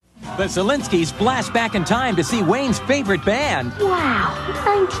The Zelinskys blast back in time to see Wayne's favorite band. Wow,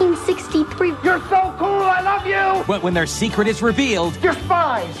 1963. You're so cool, I love you! But when their secret is revealed, You're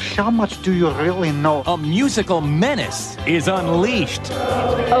spies! How much do you really know? a musical menace is unleashed.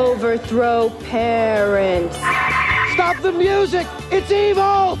 Overthrow parents. Stop the music! It's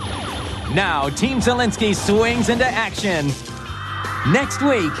evil! Now, Team Zelinsky swings into action. Next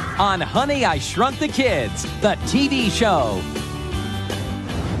week on Honey, I Shrunk the Kids, the TV show.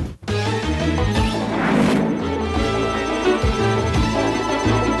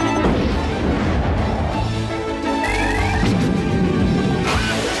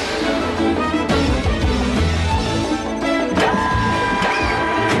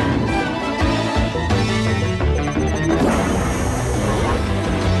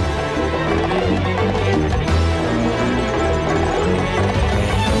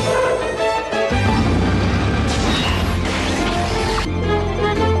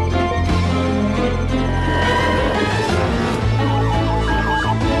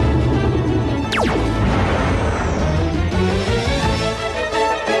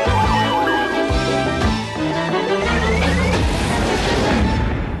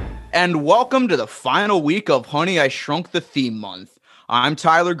 And welcome to the final week of Honey, I Shrunk the Theme Month. I'm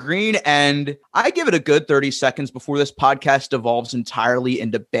Tyler Green, and I give it a good 30 seconds before this podcast devolves entirely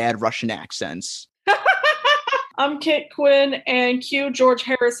into bad Russian accents. I'm Kit Quinn, and cue George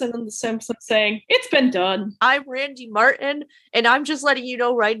Harrison in The Simpsons saying, "It's been done." I'm Randy Martin, and I'm just letting you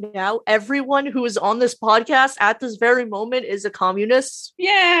know right now, everyone who is on this podcast at this very moment is a communist.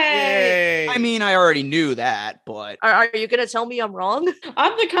 Yay! I mean, I already knew that, but... Are you going to tell me I'm wrong?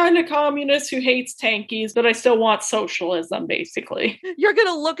 I'm the kind of communist who hates tankies, but I still want socialism, basically. You're going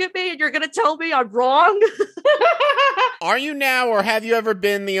to look at me and you're going to tell me I'm wrong? Are you now, or have you ever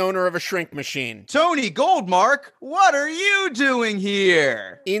been the owner of a shrink machine? Tony Goldmark, what are you doing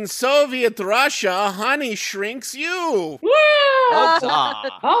here? In Soviet Russia, honey shrinks you. Woo!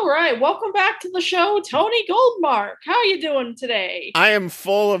 Huzzah. All right, welcome back to the show, Tony Goldmark. How you doing today? I am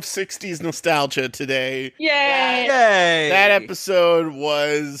full of 60s nostalgia today. Yay! Yay! That episode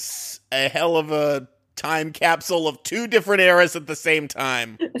was a hell of a time capsule of two different eras at the same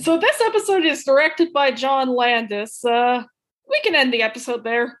time. So this episode is directed by John Landis. We can end the episode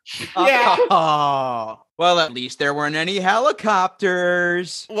there. Yeah. Oh, well, at least there weren't any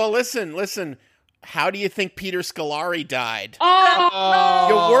helicopters. Well, listen. How do you think Peter Scolari died? Oh,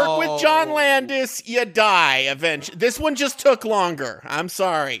 You work with John Landis, you die eventually. This one just took longer. I'm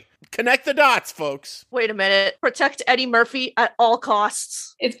sorry. Connect the dots, folks. Wait a minute. Protect Eddie Murphy at all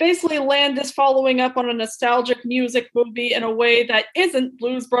costs. It's basically Landis following up on a nostalgic music movie in a way that isn't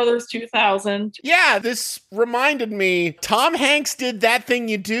Blues Brothers 2000. Yeah, this reminded me. Tom Hanks did That Thing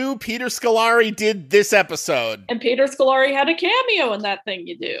You Do. Peter Scolari did this episode. And Peter Scolari had a cameo in That Thing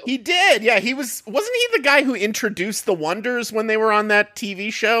You Do. He did. Yeah, wasn't he the guy who introduced the Wonders when they were on that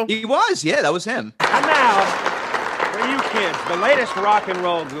TV show? He was, yeah, that was him. And now, for you kids, the latest rock and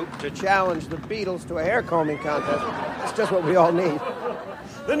roll group to challenge the Beatles to a hair combing contest. It's just what we all need.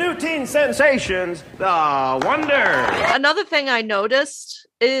 The new teen sensations, the Wonders. Another thing I noticed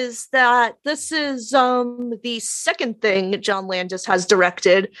is that this is the second thing John Landis has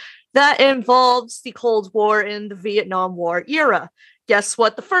directed that involves the Cold War and the Vietnam War era. Guess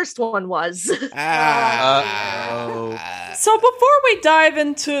what the first one was? So before we dive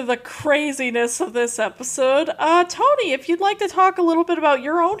into the craziness of this episode, Tony, if you'd like to talk a little bit about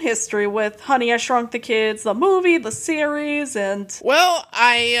your own history with Honey, I Shrunk the Kids, the movie, the series, and... Well,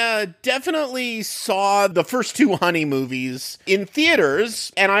 I definitely saw the first two Honey movies in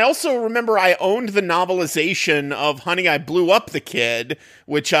theaters, and I also remember I owned the novelization of Honey, I Blew Up the Kid,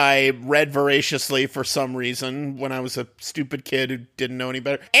 which I read voraciously for some reason when I was a stupid kid who didn't know any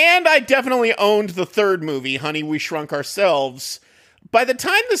better. And I definitely owned the third movie, Honey, We Shrunk Ourselves. By the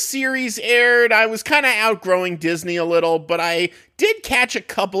time the series aired, I was kind of outgrowing Disney a little, but I did catch a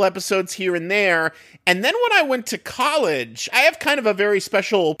couple episodes here and there. And then when I went to college, I have kind of a very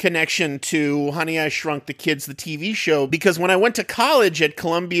special connection to Honey, I Shrunk the Kids, the TV show, because when I went to college at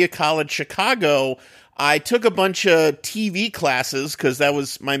Columbia College Chicago, I took a bunch of TV classes because that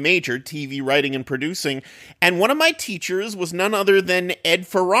was my major, TV writing and producing. And one of my teachers was none other than Ed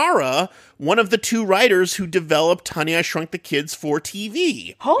Ferrara, one of the two writers who developed Honey, I Shrunk the Kids for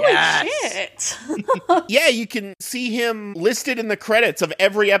TV. Holy shit! Yeah, you can see him listed in the credits of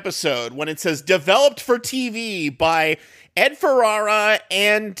every episode when it says developed for TV by Ed Ferrara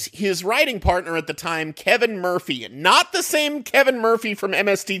and his writing partner at the time, Kevin Murphy. Not the same Kevin Murphy from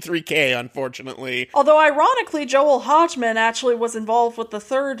MST3K, unfortunately. Although, ironically, Joel Hodgman actually was involved with the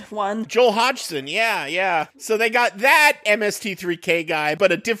third one. Joel Hodgson, yeah. So they got that MST3K guy,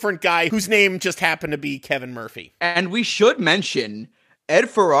 but a different guy whose name just happened to be Kevin Murphy. And we should mention, Ed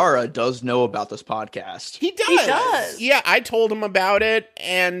Ferrara does know about this podcast. He does. Yeah, I told him about it,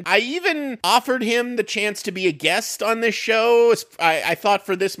 and I even offered him the chance to be a guest on this show. I thought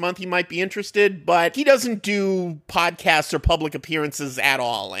for this month he might be interested, but he doesn't do podcasts or public appearances at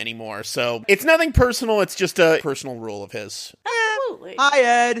all anymore. So it's nothing personal. It's just a personal rule of his. Absolutely. Hi,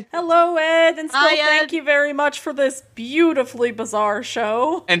 Ed. Hello, Ed, and still Hi, thank Ed. you very much for this beautifully bizarre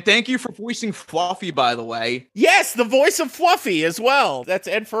show. And thank you for voicing Fluffy, by the way. Yes, the voice of Fluffy as well. That's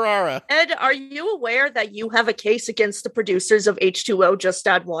Ed Ferrara. Ed, are you aware that you have a case against the producers of H2O Just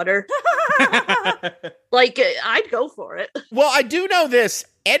Add Water? Like, I'd go for it. Well, I do know this.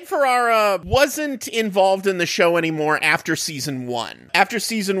 Ed Ferrara wasn't involved in the show anymore after season 1. After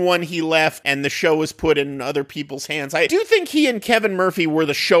season 1, he left and the show was put in other people's hands. I do think he and Kevin Murphy were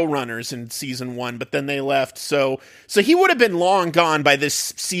the showrunners in season 1, but then they left. So he would have been long gone by this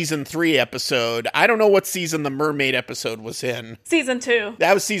season 3 episode. I don't know what season the mermaid episode was in. Season 2.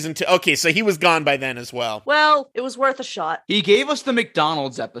 That was season 2. Okay, so he was gone by then as well. Well, it was worth a shot. He gave us the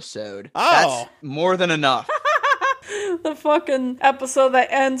McDonald's episode. Oh. That's more than enough. The fucking episode that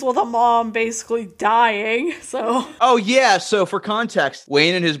ends with a mom basically dying, so... Oh, yeah, so for context,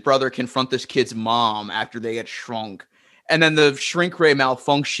 Wayne and his brother confront this kid's mom after they get shrunk. And then the shrink ray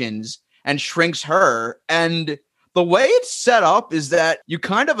malfunctions and shrinks her. And the way it's set up is that you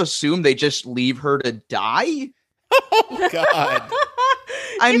kind of assume they just leave her to die. Oh, God.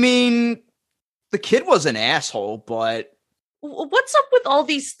 I mean, the kid was an asshole, but... What's up with all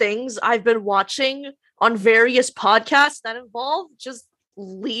these things I've been watching on various podcasts that involve just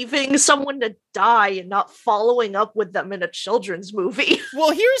leaving someone to die and not following up with them in a children's movie?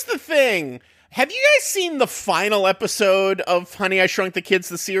 Well, here's the thing. Have you guys seen the final episode of Honey, I Shrunk the Kids,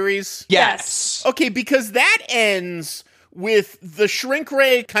 the series? Yes. Okay, because that ends with the shrink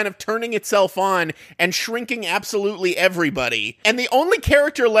ray kind of turning itself on and shrinking absolutely everybody. And the only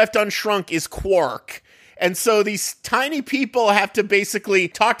character left unshrunk is Quark. And so these tiny people have to basically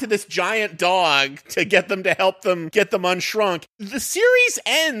talk to this giant dog to get them to help them get them unshrunk. The series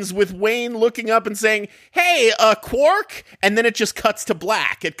ends with Wayne looking up and saying, "Hey, Quark," and then it just cuts to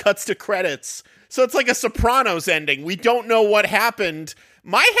black. It cuts to credits. So it's like a Sopranos ending. We don't know what happened.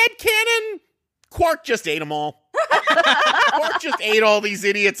 My headcanon, Quark just ate them all. Quark just ate all these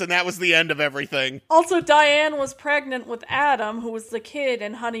idiots, and that was the end of everything. Also, Diane was pregnant with Adam, who was the kid,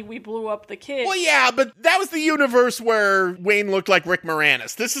 and Honey, We Blew Up the Kid. Well, yeah, but that was the universe where Wayne looked like Rick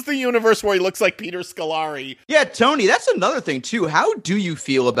Moranis. This is the universe where he looks like Peter Scolari. Yeah, Tony, that's another thing, too. How do you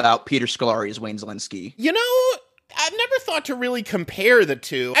feel about Peter Scolari as Wayne Zelinsky? You know, I've never thought to really compare the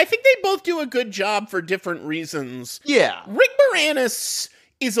two. I think they both do a good job for different reasons. Yeah. Rick Moranis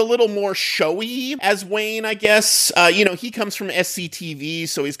is a little more showy as Wayne, I guess. He comes from SCTV,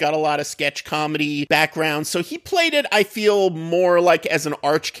 so he's got a lot of sketch comedy background. So he played it, I feel, more like as an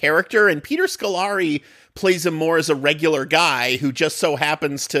arch character. And Peter Scolari plays him more as a regular guy who just so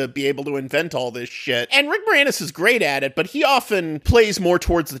happens to be able to invent all this shit. And Rick Moranis is great at it, but he often plays more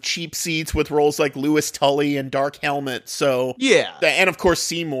towards the cheap seats with roles like Louis Tully and Dark Helmet. So yeah. And of course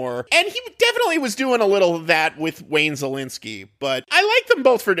Seymour. And he definitely was doing a little of that with Wayne Zelinsky, but I like them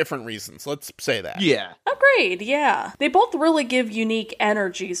both for different reasons. Let's say that. Yeah. Agreed, yeah. They both really give unique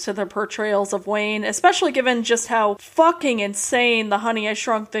energies to their portrayals of Wayne, especially given just how fucking insane the Honey, I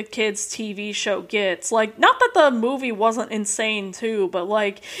Shrunk the Kids TV show gets. Like, not that the movie wasn't insane too, but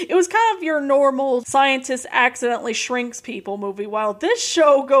like, it was kind of your normal scientist accidentally shrinks people movie, while this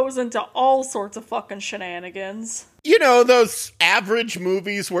show goes into all sorts of fucking shenanigans. You know, those average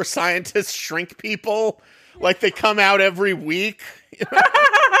movies where scientists shrink people? Like they come out every week?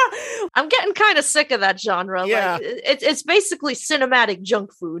 I'm getting kind of sick of that genre. Yeah. Like, it's basically cinematic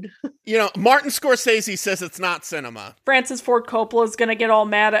junk food. You know, Martin Scorsese says it's not cinema. Francis Ford Coppola is gonna get all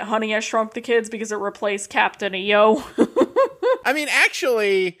mad at Honey, I Shrunk the Kids because it replaced Captain EO. I mean,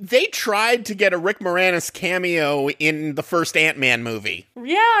 actually, they tried to get a Rick Moranis cameo in the first Ant-Man movie.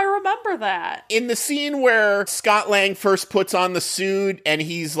 Yeah, I remember that. In the scene where Scott Lang first puts on the suit and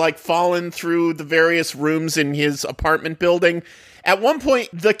he's like falling through the various rooms in his apartment building, At one point,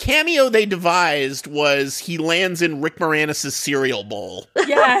 the cameo they devised was he lands in Rick Moranis' cereal bowl.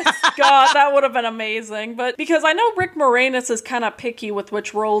 Yes, God, that would have been amazing. But because I know Rick Moranis is kind of picky with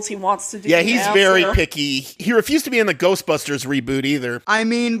which roles he wants to do. Yeah, he's now, very so. picky. He refused to be in the Ghostbusters reboot either. I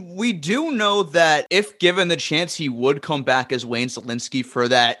mean, we do know that if given the chance, he would come back as Wayne Szalinski for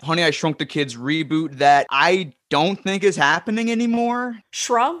that Honey, I Shrunk the Kids reboot that I don't think is happening anymore.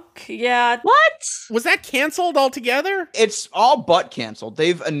 Shrunk? Yeah. What? Was that canceled altogether? It's all but canceled.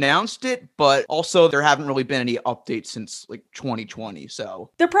 They've announced it, but also there haven't really been any updates since like 2020, so.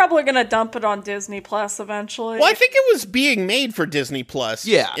 They're probably going to dump it on Disney Plus eventually. Well, I think it was being made for Disney Plus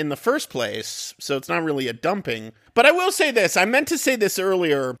in the first place, so it's not really a dumping. But I will say this, I meant to say this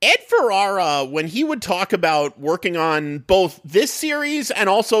earlier. Ed Ferrara, when he would talk about working on both this series and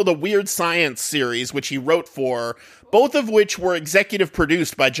also the Weird Science series, which he wrote for, both of which were executive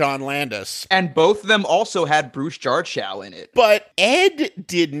produced by John Landis. And both of them also had Bruce Jarchow in it. But Ed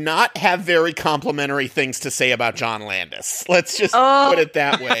did not have very complimentary things to say about John Landis. Let's just put it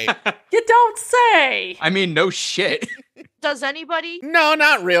that way. You don't say! I mean, no shit. Does anybody? No,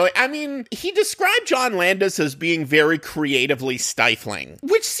 not really. I mean, he described John Landis as being very creatively stifling,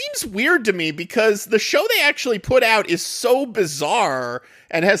 which seems weird to me because the show they actually put out is so bizarre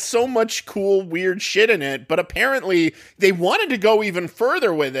and has so much cool, weird shit in it, but apparently they wanted to go even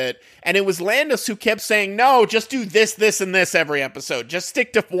further with it, and it was Landis who kept saying, no, just do this, this, and this every episode. Just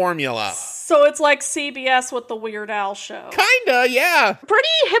stick to formula. So it's like CBS with the Weird Al show. Kinda, yeah. Pretty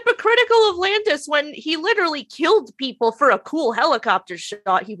hypocritical of Landis when he literally killed people for a cool helicopter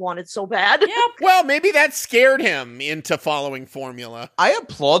shot he wanted so bad. Yep. Well, maybe that scared him into following formula. I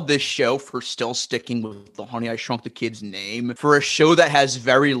applaud this show for still sticking with the Honey, I Shrunk the Kids name for a show that has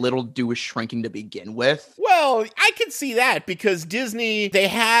very little to do with shrinking to begin with. Well, I can see that because Disney, they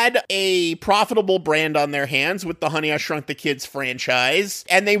had a profitable brand on their hands with the Honey, I Shrunk the Kids franchise,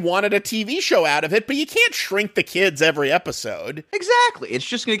 and they wanted a TV show out of it, but you can't shrink the kids every episode. Exactly. It's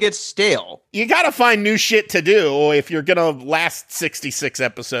just going to get stale. You gotta find new shit to do if you're gonna last 66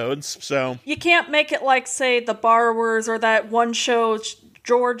 episodes, so. You can't make it like, say, The Borrowers or that one show,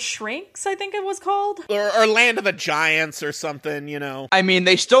 George Shrinks, I think it was called. Or Land of the Giants or something, you know. I mean,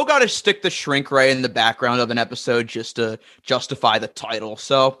 they still got to stick the shrink right in the background of an episode just to justify the title,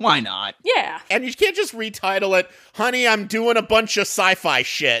 so why not? Yeah. And you can't just retitle it, Honey, I'm doing a bunch of sci-fi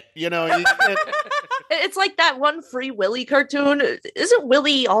shit, you know. It's like that one Free Willy cartoon. Isn't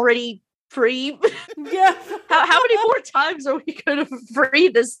Willy already free? Yeah. How many more times are we going to free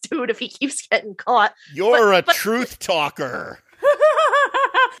this dude if he keeps getting caught? You're a truth talker.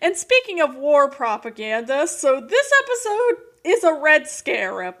 And speaking of war propaganda, so this episode is a Red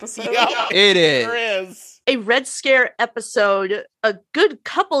Scare episode. Yep, it is. There is. A Red Scare episode a good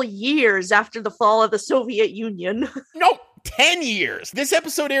couple years after the fall of the Soviet Union. No, 10 years. This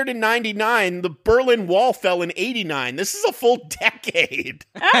episode aired in 99. The Berlin Wall fell in 89. This is a full decade.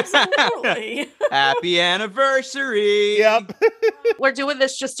 Absolutely. Happy anniversary. Yep. We're doing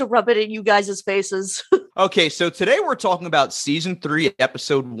this just to rub it in you guys' faces. Okay, so today we're talking about Season 3,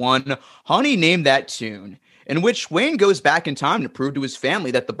 Episode 1, Honey, Name That Tune, in which Wayne goes back in time to prove to his family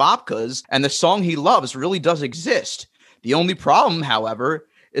that the Babkas and the song he loves really does exist. The only problem, however,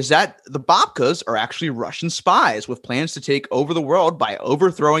 is that the Babkas are actually Russian spies with plans to take over the world by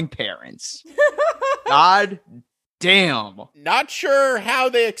overthrowing parents. God damn. Not sure how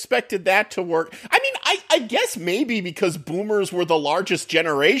they expected that to work. I mean, I guess maybe because boomers were the largest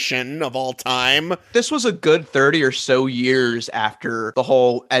generation of all time. This was a good 30 or so years after the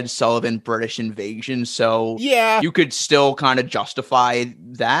whole Ed Sullivan British invasion, so yeah, you could still kind of justify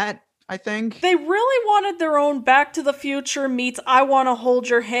that, I think. They really wanted their own Back to the Future meets I Want to Hold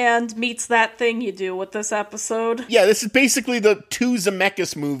Your Hand meets That Thing You Do with this episode. Yeah, this is basically the two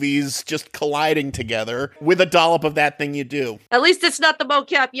Zemeckis movies just colliding together with a dollop of That Thing You Do. At least it's not the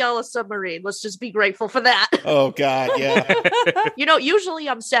mocap Yellow Submarine. Let's just be grateful for that. Oh, God, yeah. You know, usually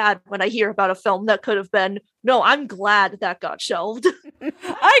I'm sad when I hear about a film that could have been. No, I'm glad that got shelved.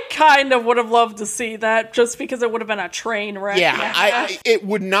 I kind of would have loved to see that just because it would have been a train wreck. Yeah, it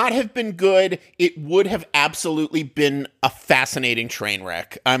would not have been good. It would have absolutely been a fascinating train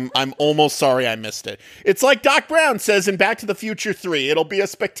wreck. I'm almost sorry I missed it. It's like Doc Brown says in Back to the Future 3. It'll be a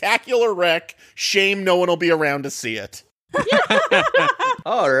spectacular wreck. Shame no one will be around to see it.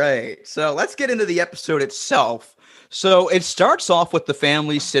 All right, so let's get into the episode itself. So it starts off with the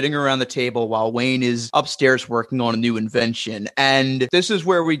family sitting around the table while Wayne is upstairs working on a new invention. And this is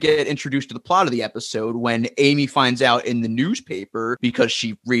where we get introduced to the plot of the episode when Amy finds out in the newspaper, because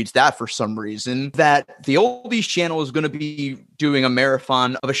she reads that for some reason, that the Oldies channel is going to be doing a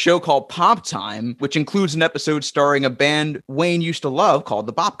marathon of a show called Pop Time, which includes an episode starring a band Wayne used to love called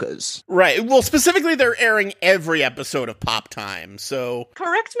the Bobkas. Right. Well, specifically, they're airing every episode of Pop Time, so...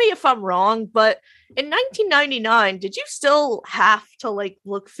 Correct me if I'm wrong, but in 1999, did you still have to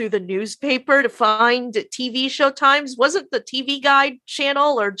look through the newspaper to find TV show times? Wasn't the TV Guide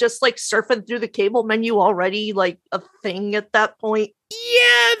channel or just surfing through the cable menu already a thing at that point?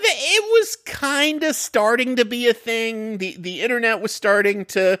 Yeah, it was kind of starting to be a thing. The internet was starting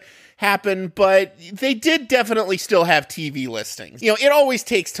to happen, but they did definitely still have TV listings. It always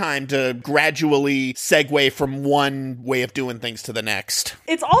takes time to gradually segue from one way of doing things to the next.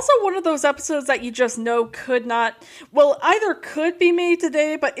 It's also one of those episodes that you just know either could be made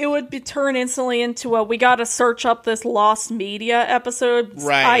today, but it would be turned instantly into we gotta search up this lost media episode,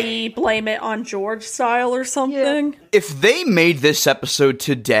 right. i.e. blame it on George style or something. Yeah. If they made this episode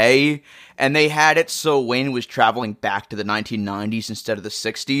today and they had it so Wayne was traveling back to the 1990s instead of the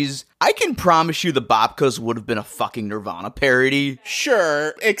 60s, I can promise you the Bobkas would have been a fucking Nirvana parody.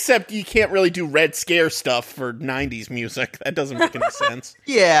 Sure, except you can't really do Red Scare stuff for 90s music. That doesn't make any sense.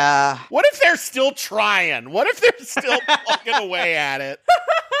 Yeah. What if they're still trying? What if they're still plugging away at it?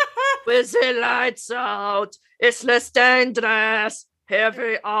 With the lights out, it's less dangerous. Here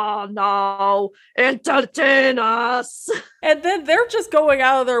we are now. Entertain us. And then they're just going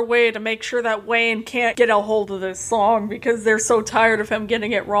out of their way to make sure that Wayne can't get a hold of this song because they're so tired of him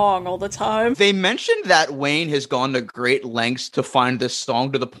getting it wrong all the time. They mentioned that Wayne has gone to great lengths to find this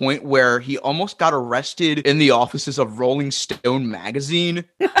song to the point where he almost got arrested in the offices of Rolling Stone magazine.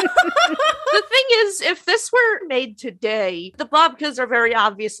 The thing is, if this were made today, the Bobkas are very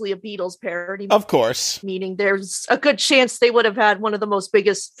obviously a Beatles parody. Of course. Meaning there's a good chance they would have had one of the most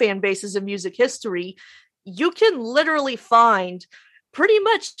biggest fan bases in music history. You can literally find pretty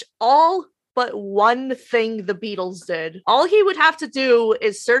much all but one thing the Beatles did. All he would have to do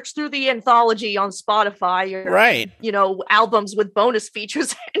is search through the anthology on Spotify or, right. Albums with bonus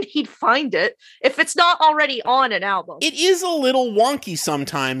features, and he'd find it if it's not already on an album. It is a little wonky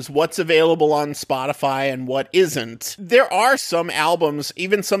sometimes what's available on Spotify and what isn't. There are some albums,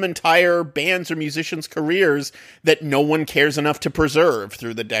 even some entire bands or musicians' careers, that no one cares enough to preserve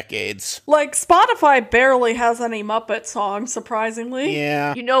through the decades. Spotify barely has any Muppet songs, surprisingly.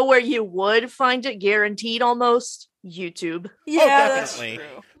 Yeah. You know where you would find it guaranteed almost? YouTube. Yeah, definitely.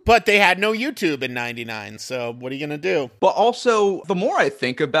 That's true. But they had no YouTube in 99, so what are you going to do? But also, the more I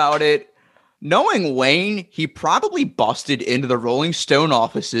think about it, knowing Wayne, he probably busted into the Rolling Stone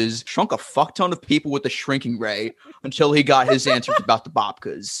offices, shrunk a fuck ton of people with the shrinking ray until he got his answers about the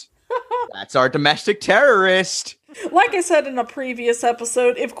Bobkas. That's our domestic terrorist. Like I said in a previous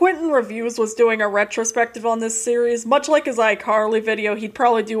episode, if Quentin Reviews was doing a retrospective on this series, much like his iCarly video, he'd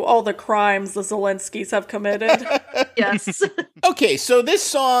probably do all the crimes the Zelenskys have committed. Yes. Okay, so this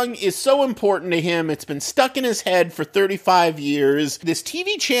song is so important to him. It's been stuck in his head for 35 years. This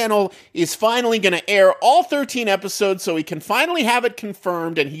TV channel is finally going to air all 13 episodes so he can finally have it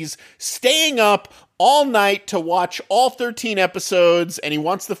confirmed, and he's staying up all night to watch all 13 episodes, and he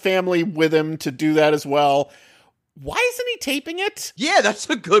wants the family with him to do that as well. Why isn't he taping it? Yeah, that's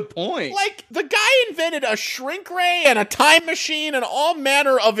a good point. The guy invented a shrink ray and a time machine and all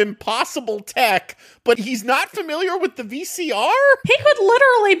manner of impossible tech, but he's not familiar with the VCR? He could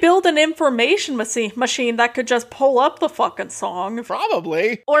literally build an information machine that could just pull up the fucking song.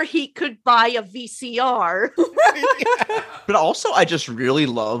 Probably. Or he could buy a VCR. Yeah. But also, I just really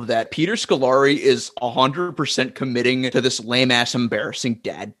love that Peter Scolari is 100% committing to this lame-ass embarrassing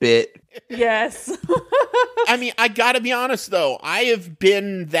dad bit. Yes. I mean, I gotta be honest, though. I have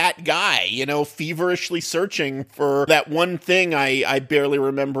been that guy, feverishly searching for that one thing I barely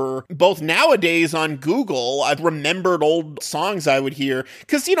remember. Both nowadays on Google, I've remembered old songs I would hear.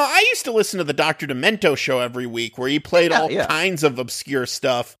 Because, I used to listen to the Dr. Demento show every week where he played all kinds of obscure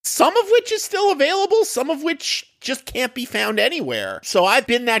stuff. Some of which is still available, some of which just can't be found anywhere. So I've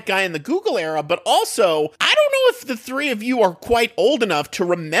been that guy in the Google era, but also, I don't know if the three of you are quite old enough to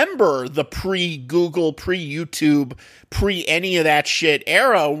remember the pre-Google, pre-YouTube, pre-any of that shit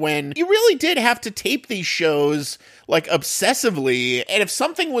era when you really did have to tape these shows obsessively, and if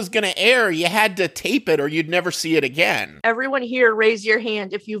something was going to air, you had to tape it or you'd never see it again. Everyone here, raise your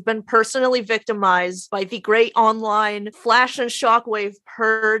hand if you've been personally victimized by the great online flash and shockwave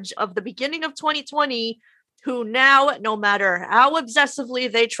purge of the beginning of 2020 who now, no matter how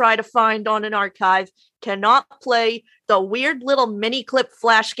obsessively they try to find on an archive, cannot play the weird little mini clip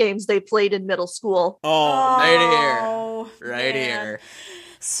flash games they played in middle school. Oh, Right here.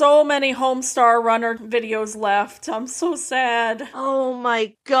 So many Homestar Runner videos left. I'm so sad. Oh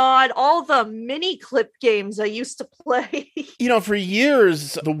my god, all the mini clip games I used to play. You know, for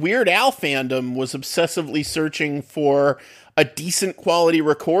years, the Weird Al fandom was obsessively searching for a decent quality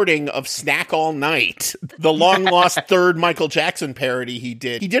recording of Snack All Night, the long-lost third Michael Jackson parody he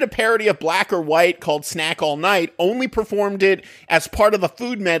did. He did a parody of Black or White called Snack All Night, only performed it as part of the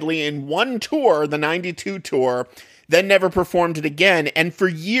food medley in one tour, the 92 tour, then never performed it again. And for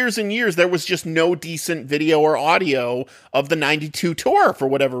years and years, there was just no decent video or audio of the 92 tour for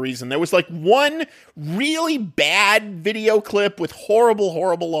whatever reason. There was like one really bad video clip with horrible,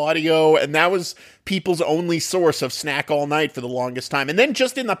 horrible audio, and that was people's only source of Snack All Night for the longest time. And then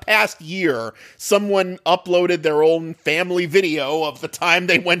just in the past year, someone uploaded their own family video of the time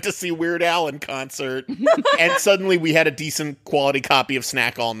they went to see Weird Al in concert, and suddenly we had a decent quality copy of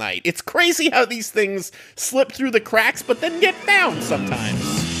Snack All Night. It's crazy how these things slip through the cracks, but then get found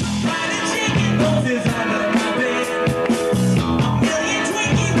sometimes.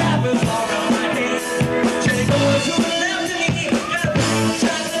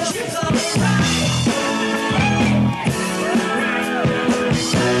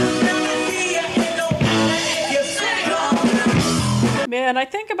 Man, I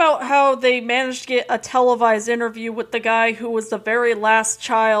think about how they managed to get a televised interview with the guy who was the very last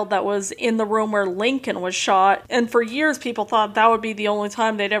child that was in the room where Lincoln was shot. And for years, people thought that would be the only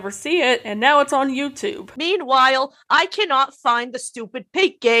time they'd ever see it. And now it's on YouTube. Meanwhile, I cannot find the stupid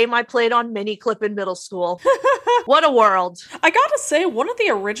pig game I played on Miniclip in middle school. What a world. I gotta say, one of the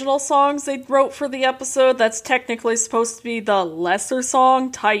original songs they wrote for the episode that's technically supposed to be the lesser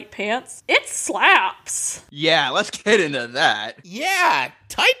song, Tight Pants, it slaps. Yeah, let's get into that. Yeah,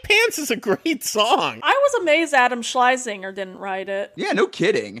 Tight Pants is a great song. I was amazed Adam Schlesinger didn't write it. Yeah, no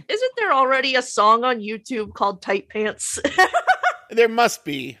kidding. Isn't there already a song on YouTube called Tight Pants? There must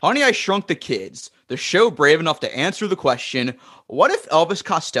be. Honey, I Shrunk the Kids, the show brave enough to answer the question, what if Elvis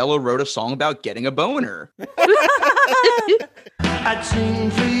Costello wrote a song about getting a boner? I'd sing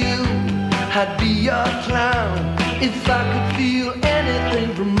for you, I'd be your clown, if I could feel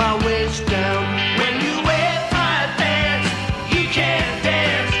anything from my waist down. When you wear tight pants, you can't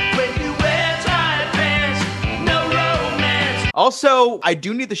dance. When you wear tight pants, no romance. Also, I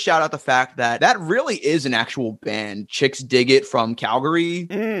do need to shout out the fact that really is an actual band, Chicks Dig It from Calgary,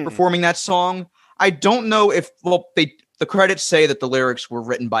 performing that song. I don't know if, the credits say that the lyrics were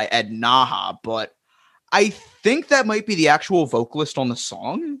written by Ed Naha, but I think that might be the actual vocalist on the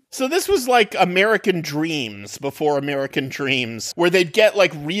song. So this was like American Dreams before American Dreams, where they'd get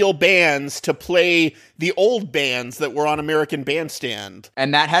like real bands to play the old bands that were on American Bandstand.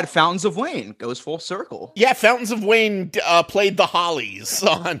 And that had Fountains of Wayne. Goes full circle. Yeah, Fountains of Wayne played the Hollies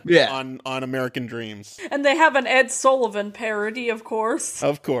on American Dreams. And they have an Ed Sullivan parody, of course.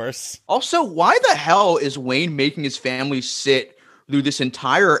 Of course. Also, why the hell is Wayne making his family sit through this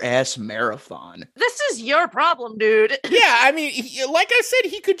entire ass marathon? This is your problem, dude. Yeah, I mean, like I said,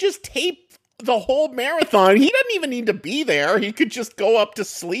 he could just tape the whole marathon. He doesn't even need to be there. He could just go up to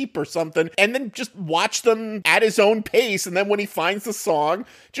sleep or something and then just watch them at his own pace. And then when he finds the song,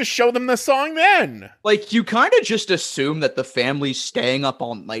 just show them the song then. Like, you kind of just assume that the family's staying up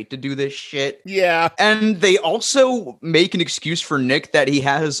all night to do this shit. Yeah. And they also make an excuse for Nick that he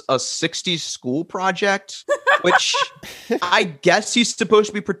has a 60s school project, which I guess he's supposed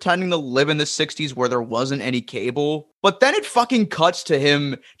to be pretending to live in the 60s where there wasn't any cable. But then it fucking cuts to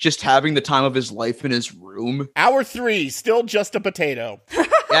him just having the time of his life in his room. Hour 3, still just a potato.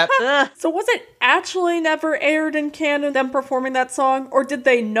 Yep. So was it actually never aired in canon, them performing that song? Or did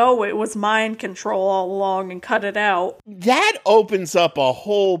they know it was mind control all along and cut it out? That opens up a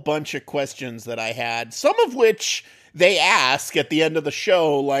whole bunch of questions that I had, some of which they ask at the end of the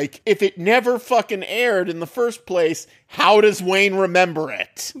show, like, if it never fucking aired in the first place, how does Wayne remember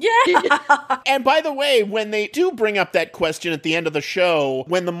it? Yeah. And by the way, when they do bring up that question at the end of the show,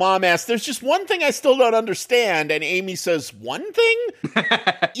 when the mom asks, there's just one thing I still don't understand, and Amy says, one thing?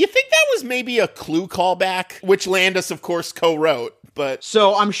 You think that was maybe a Clue callback? Which Landis, of course, co-wrote. But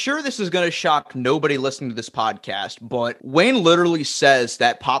so I'm sure this is going to shock nobody listening to this podcast, but Wayne literally says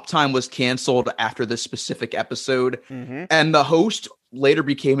that Pop Time was canceled after this specific episode, and the host later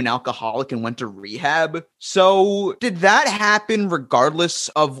became an alcoholic and went to rehab. So did that happen regardless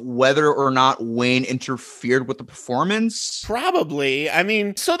of whether or not Wayne interfered with the performance? Probably. I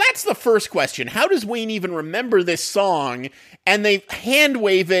mean, so that's the first question. How does Wayne even remember this song? And they hand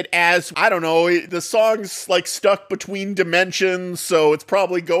wave it as, I don't know, the song's like stuck between dimensions, so it's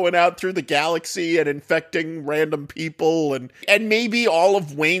probably going out through the galaxy and infecting random people, and maybe all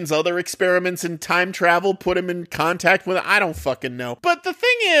of Wayne's other experiments in time travel put him in contact with it. I don't fucking know. But the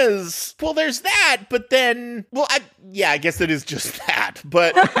thing is, well, there's that, but then, well, I guess it is just that.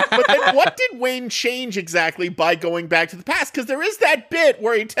 But then what did Wayne change exactly by going back to the past? Because there is that bit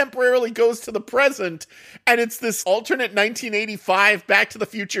where he temporarily goes to the present, and it's this alternate 1985 Back to the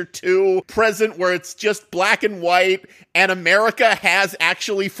Future 2 present where it's just black and white, and America has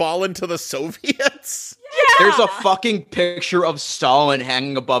actually fallen to the Soviets. Yeah. There's a fucking picture of Stalin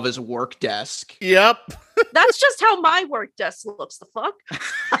hanging above his work desk. Yep. That's just how my work desk looks, the fuck?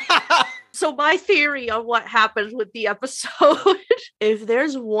 So my theory on what happened with the episode, if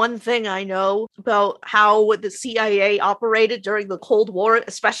there's one thing I know about how the CIA operated during the Cold War,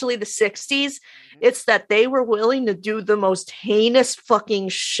 especially the 60s, it's that they were willing to do the most heinous fucking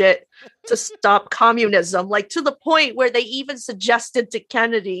shit to stop communism, like to the point where they even suggested to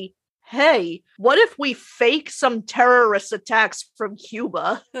Kennedy, hey, what if we fake some terrorist attacks from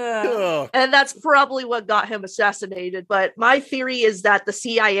Cuba? And that's probably what got him assassinated. But my theory is that the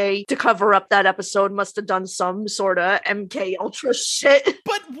CIA, to cover up that episode, must have done some sort of MK Ultra shit.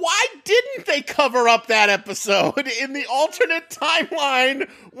 But why didn't they cover up that episode in the alternate timeline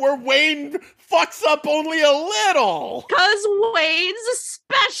where Wayne fucks up only a little? Because Wayne's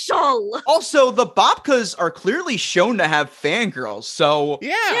special. Also, the Babkas are clearly shown to have fangirls, so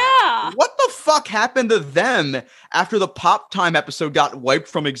yeah. What the fuck happened to them after the Pop Time episode got wiped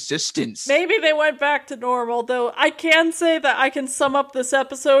from existence? Maybe they went back to normal, though I can say that I can sum up this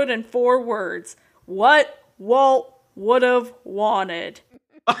episode in 4 words. What Walt would have wanted.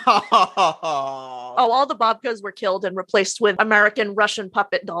 All the Babkas were killed and replaced with American Russian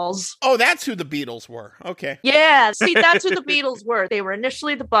puppet dolls. Oh, that's who the Beatles were. Okay. Yeah, see, that's who the Beatles were. They were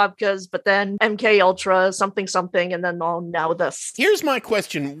initially the Babkas, but then MK Ultra, something, and then now this. Here's my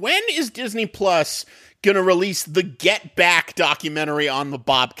question. When is Disney Plus gonna release the Get Back documentary on the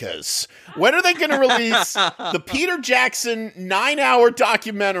Babkas? When are they gonna release the Peter Jackson 9-hour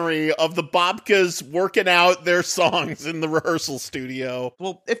documentary of the Babkas working out their songs in the rehearsal studio?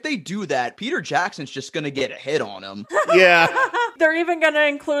 Well, if they do that, Peter Jackson's just gonna get a hit on him. Yeah. They're even gonna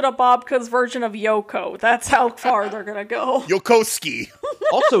include a Babkas version of Yoko. That's how far they're gonna go. Yokoski.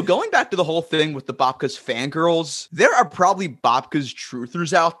 Also, going back to the whole thing with the Babkas fangirls, there are probably Babkas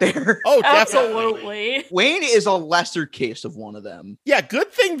truthers out there. Oh, definitely. Absolutely. Wayne is a lesser case of one of them. Yeah,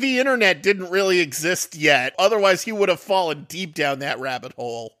 good thing the internet didn't really exist yet. Otherwise, he would have fallen deep down that rabbit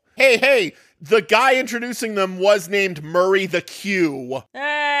hole. Hey, the guy introducing them was named Murray the Q.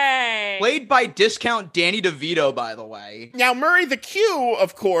 Hey! Played by discount Danny DeVito, by the way. Now, Murray the Q,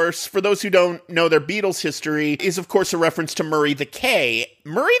 of course, for those who don't know their Beatles history, is of course a reference to Murray the K.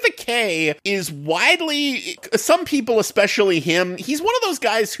 Murray the K is widely, some people, especially him, he's one of those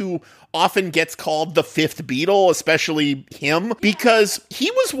guys who often gets called the fifth Beatle, especially him, because he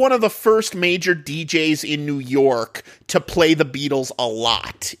was one of the first major DJs in New York to play the Beatles a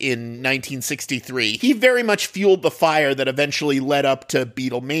lot in 1963. He very much fueled the fire that eventually led up to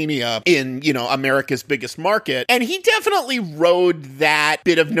Beatlemania in, America's biggest market. And he definitely rode that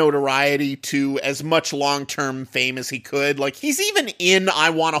bit of notoriety to as much long-term fame as he could. Like, he's even in I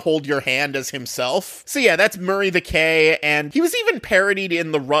Wanna Hold Your Hand as himself. So yeah, that's Murray the K, and he was even parodied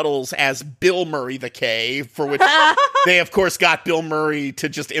in the Ruddles as Bill Murray the K, for which they, of course, got Bill Murray to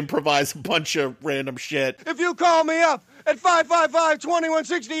just improvise a bunch of random shit. If you call me up at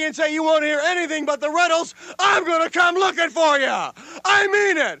 555-2160 and say you won't hear anything but the Riddles, I'm gonna come looking for you. I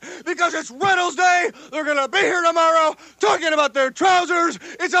mean it, because it's Riddles Day. They're gonna be here tomorrow talking about their trousers.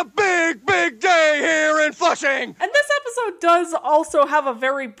 It's a big, big day here in Flushing. And this episode does also have a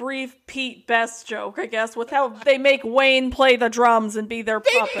very brief Pete Best joke, I guess, with how they make Wayne play the drums and be their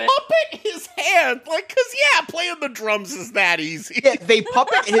puppet. They puppet his hand, playing the drums is that easy. Yeah, they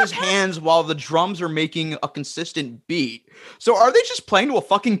puppet his hands while the drums are making a consistent beat. So are they just playing to a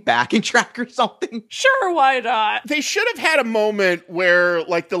fucking backing track or something? Sure, why not? They should have had a moment where,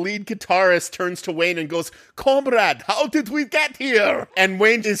 the lead guitarist turns to Wayne and goes, "Comrade, how did we get here?" And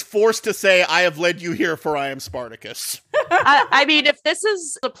Wayne is forced to say, "I have led you here, for I am Spartacus." I mean, if this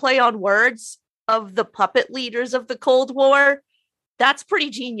is a play on words of the puppet leaders of the Cold War, that's pretty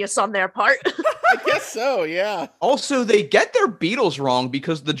genius on their part. I guess so, yeah. Also, they get their Beatles wrong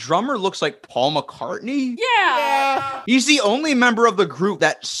because the drummer looks like Paul McCartney. Yeah. He's the only member of the group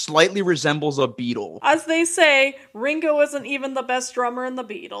that slightly resembles a Beatle. As they say, Ringo isn't even the best drummer in the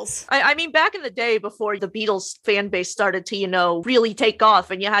Beatles. I mean, back in the day before the Beatles fan base started to, really take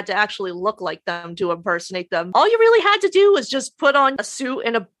off and you had to actually look like them to impersonate them, all you really had to do was just put on a suit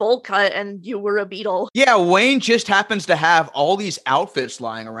and a bowl cut and you were a Beatle. Yeah, Wayne just happens to have all these outfits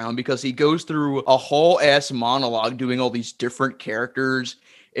lying around because he goes through a whole ass monologue doing all these different characters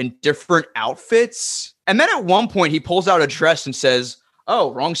in different outfits. And then at one point he pulls out a dress and says,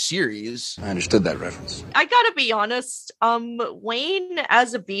 "Oh, wrong series." I understood that reference. I gotta be honest, Wayne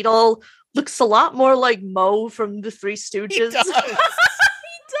as a Beatle looks a lot more like Moe from the Three Stooges. He does. He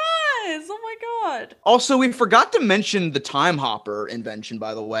does! Oh my god. Also, we forgot to mention the Time Hopper invention,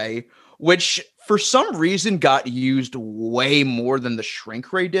 by the way, which for some reason got used way more than the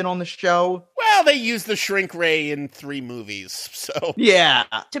shrink ray did on the show. Well, they used the shrink ray in 3 movies, so. Yeah.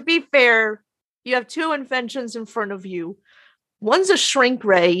 To be fair, you have 2 inventions in front of you. One's a shrink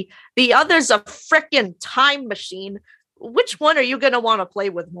ray, the other's a frickin' time machine. Which one are you going to want to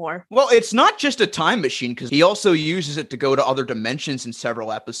play with more? Well, it's not just a time machine because he also uses it to go to other dimensions in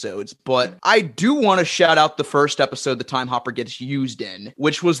several episodes. But I do want to shout out the first episode the Time Hopper gets used in,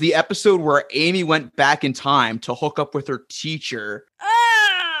 which was the episode where Amy went back in time to hook up with her teacher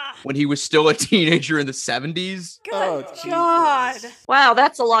when he was still a teenager in the 70s. Good God. Wow,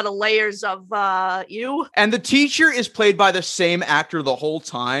 that's a lot of layers of you. And the teacher is played by the same actor the whole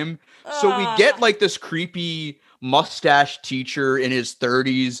time. So we get like this creepy mustache teacher in his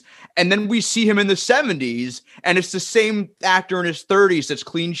 30s, and then we see him in the 70s, and it's the same actor in his 30s that's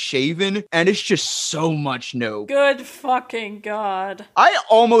clean shaven, and it's just so much no. Good fucking God. I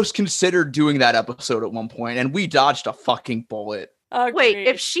almost considered doing that episode at one point, and we dodged a fucking bullet. Agreed. Wait,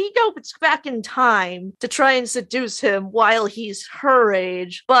 if she goes back in time to try and seduce him while he's her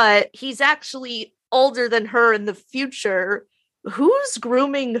age, but he's actually older than her in the future, who's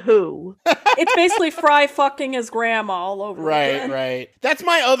grooming who? It's basically Fry fucking his grandma all over again. Right. That's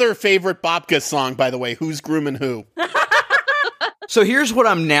my other favorite Bobka song, by the way, Who's Grooming Who? So here's what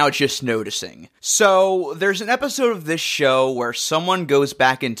I'm now just noticing. So there's an episode of this show where someone goes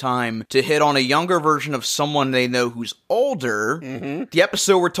back in time to hit on a younger version of someone they know who's older. Mm-hmm. The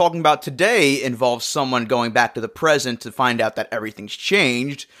episode we're talking about today involves someone going back to the present to find out that everything's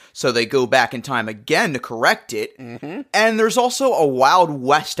changed. So they go back in time again to correct it. Mm-hmm. And there's also a Wild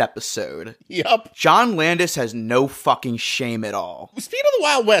West episode. Yup. John Landis has no fucking shame at all. Speaking of the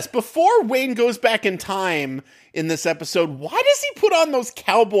Wild West, before Wayne goes back in time in this episode, why does he put on those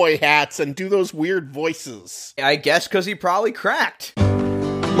cowboy hats and do those weird voices? I guess because he probably cracked.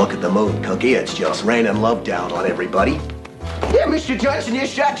 Look at the moon, Cookie. It's just raining love down on everybody. Yeah, Mr. Johnson, you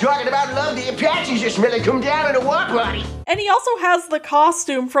start talking about love. The Apaches just really come down in a war party. And he also has the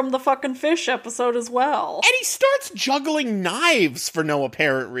costume from the fucking fish episode as well. And he starts juggling knives for no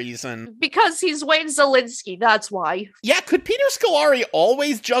apparent reason. Because he's Wayne Zelinsky, that's why. Yeah, could Peter Scolari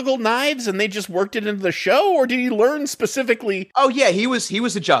always juggle knives and they just worked it into the show? Or did he learn specifically? Oh yeah, he was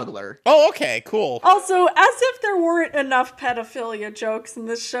a juggler. Oh, okay, cool. Also, as if there weren't enough pedophilia jokes in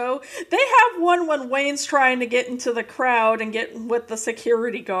this show, they have one when Wayne's trying to get into the crowd and get with the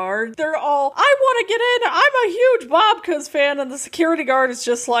security guard. They're all, I want to get in, I'm a huge Bobka's fan, and the security guard is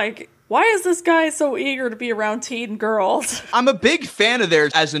just like, why is this guy so eager to be around teen girls? I'm a big fan of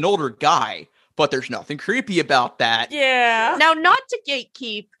theirs as an older guy, but there's nothing creepy about that. Yeah. Now, not to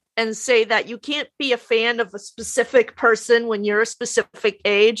gatekeep and say that you can't be a fan of a specific person when you're a specific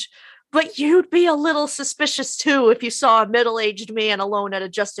age, but you'd be a little suspicious too if you saw a middle-aged man alone at a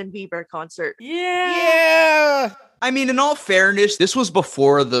Justin Bieber concert. Yeah. I mean, in all fairness, this was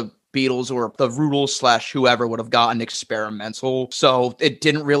before the Beatles or the Rudels / whoever would have gotten experimental. So it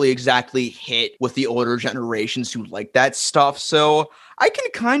didn't really exactly hit with the older generations who like that stuff. So I can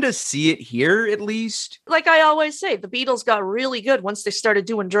kind of see it here, at least. Like I always say, the Beatles got really good once they started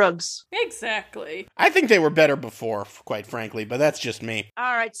doing drugs. Exactly. I think they were better before, quite frankly, but that's just me.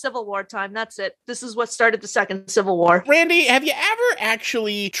 All right, Civil War time. That's it. This is what started the second Civil War. Randy, have you ever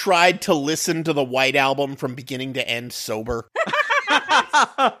actually tried to listen to the White Album from beginning to end sober?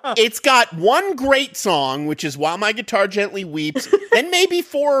 It's got one great song, which is While My Guitar Gently Weeps, then maybe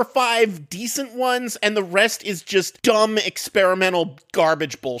 4 or 5 decent ones, and the rest is just dumb experimental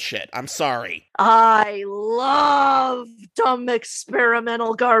garbage bullshit. I'm sorry. I love dumb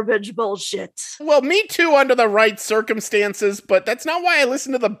experimental garbage bullshit. Well, me too under the right circumstances, but that's not why I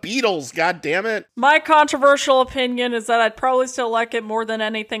listen to the Beatles, god damn it. My controversial opinion is that I'd probably still like it more than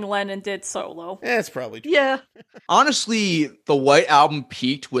anything Lennon did solo. It's probably true. Yeah. Honestly, the White Album album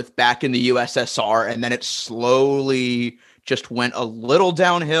peaked with Back in the USSR, and then it slowly just went a little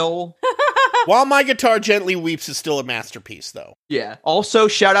downhill. While My Guitar Gently Weeps is still a masterpiece, though. Yeah. Also,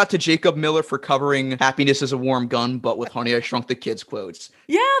 shout out to Jacob Miller for covering Happiness is a Warm Gun, but with Honey, I Shrunk the Kids quotes.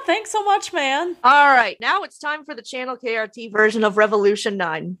 Yeah, thanks so much, man. All right, now it's time for the Channel KRT version of Revolution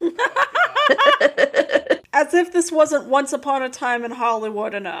 9. As if this wasn't Once Upon a Time in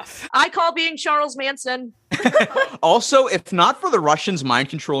Hollywood enough. I call being Charles Manson. Also, if not for the Russians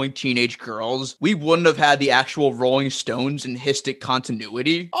mind-controlling teenage girls, we wouldn't have had the actual Rolling Stones in histic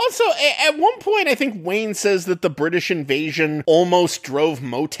continuity. Also, at one point, I think Wayne says that the British invasion almost drove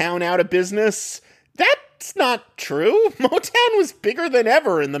Motown out of business. That's not true. Motown was bigger than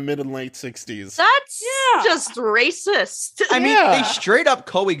ever in the mid and late 60s. That's just racist. I mean, they straight up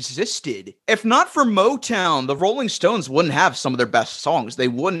coexisted. If not for Motown, the Rolling Stones wouldn't have some of their best songs. They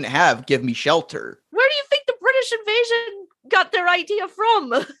wouldn't have Give Me Shelter. Where do you think the British invasion got their idea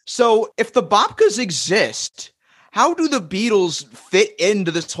from? So, if the Bobkas exist, how do the Beatles fit into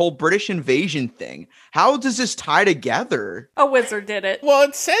this whole British invasion thing? How does this tie together? A wizard did it. Well,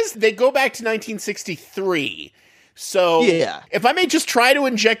 it says they go back to 1963. So, if I may just try to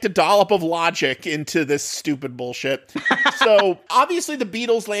inject a dollop of logic into this stupid bullshit. So, obviously the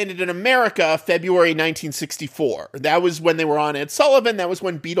Beatles landed in America February 1964. That was when they were on Ed Sullivan. That was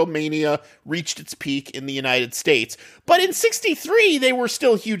when Beatlemania reached its peak in the United States. But in 63, they were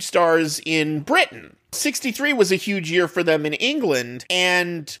still huge stars in Britain. 63 was a huge year for them in England,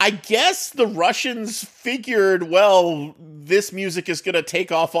 and I guess the Russians figured, well, this music is going to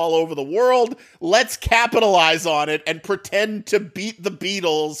take off all over the world. Let's capitalize on it and pretend to beat the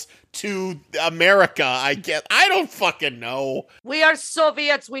Beatles to America, I guess. I don't fucking know. We are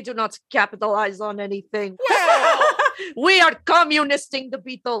Soviets. We do not capitalize on anything. Well, we are communisting the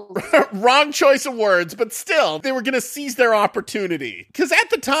Beatles. Wrong choice of words, but still, they were going to seize their opportunity. Because at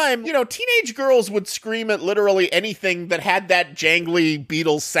the time, you know, teenage girls would scream at literally anything that had that jangly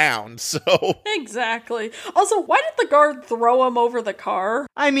Beatles sound, so... Exactly. Also, why did the guard throw him over the car?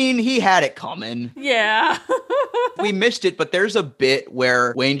 I mean, he had it coming. Yeah. We missed it, but there's a bit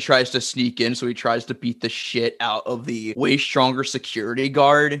where Wayne tries to sneak in, so he tries to beat the shit out of the way stronger security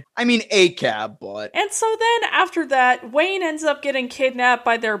guard. I mean, ACAB, but... And so then, after that, Wayne ends up getting kidnapped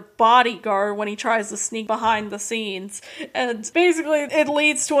by their bodyguard when he tries to sneak behind the scenes. And basically, it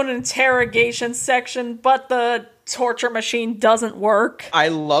leads to an interrogation section, but the torture machine doesn't work. I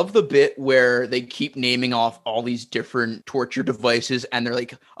love the bit where they keep naming off all these different torture devices, and they're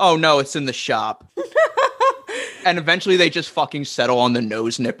like, oh no, it's in the shop. And eventually they just fucking settle on the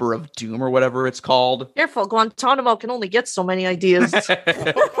nose nipper of doom or whatever it's called. Careful, Guantanamo can only get so many ideas.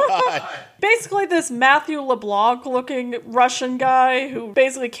 Basically, this Matthew LeBlanc looking Russian guy who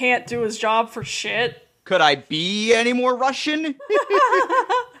basically can't do his job for shit. Could I be any more Russian?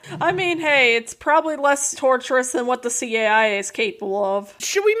 I mean, hey, it's probably less torturous than what the CIA is capable of.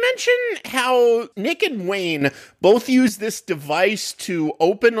 Should we mention how Nick and Wayne both use this device to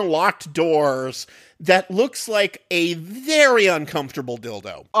open locked doors that looks like a very uncomfortable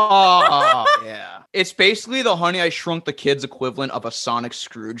dildo? Oh, yeah. It's basically the Honey, I Shrunk the Kids equivalent of a sonic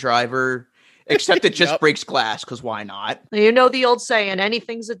screwdriver. Except it just breaks glass, because why not? You know the old saying,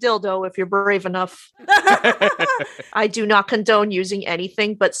 anything's a dildo if you're brave enough. I do not condone using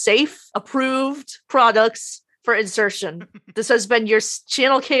anything but safe, approved products for insertion. This has been your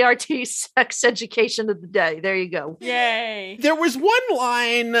Channel KRT sex education of the day. There you go. Yay. There was one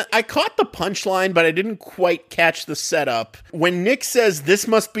line, I caught the punchline, but I didn't quite catch the setup. When Nick says, this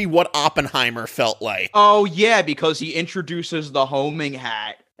must be what Oppenheimer felt like. Oh, yeah, because he introduces the homing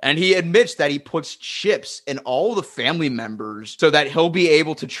hat. And he admits that he puts chips in all the family members so that he'll be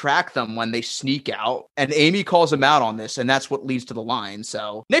able to track them when they sneak out. And Amy calls him out on this, and that's what leads to the line.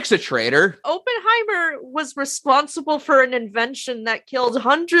 So Nick's a traitor. Oppenheimer was responsible for an invention that killed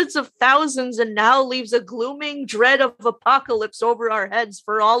hundreds of thousands and now leaves a glooming dread of apocalypse over our heads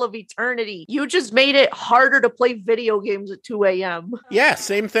for all of eternity. You just made it harder to play video games at 2 a.m. Yeah,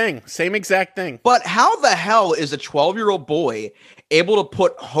 same thing. Same exact thing. But how the hell is a 12-year-old boy able to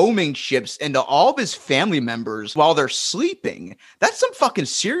put homing chips into all of his family members while they're sleeping? That's some fucking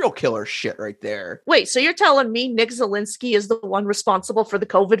serial killer shit right there. Wait, so you're telling me Nick Zielinski is the one responsible for the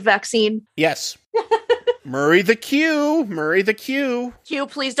COVID vaccine? Yes. Murray the Q. Murray the Q. Q,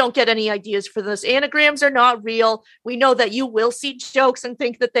 please don't get any ideas for this. Anagrams are not real. We know that you will see jokes and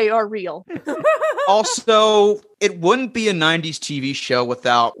think that they are real. Also, it wouldn't be a 90s TV show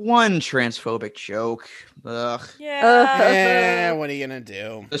without one transphobic joke. Ugh. Yeah. What are you gonna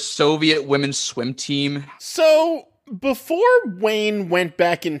do? The Soviet women's swim team. So, before Wayne went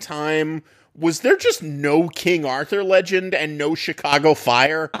back in time, Was there just no King Arthur legend and no Chicago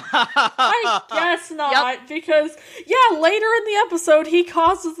Fire? I guess not, because, later in the episode, he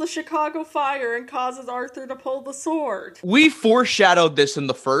causes the Chicago Fire and causes Arthur to pull the sword. We foreshadowed this in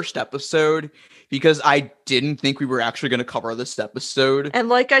the first episode because I didn't think we were actually going to cover this episode. And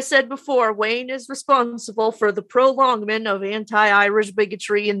like I said before, Wayne is responsible for the prolongment of anti-Irish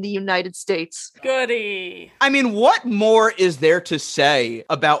bigotry in the United States. Goody. I mean, what more is there to say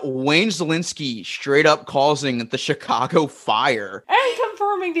about Wayne Szalinski straight up causing the Chicago Fire? And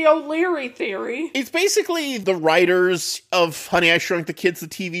confirming the O'Leary theory. It's basically the writers of Honey, I Shrunk the Kids, the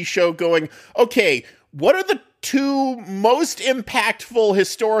TV show, going, okay, what are the 2 most impactful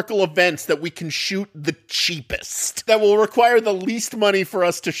historical events that we can shoot the cheapest, that will require the least money for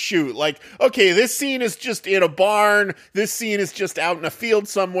us to shoot? Like, okay, this scene is just in a barn, this scene is just out in a field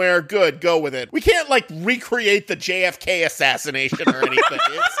somewhere, good, go with it. We can't, like, recreate the JFK assassination or anything.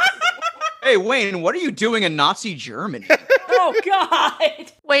 Hey, Wayne, what are you doing in Nazi Germany? Oh,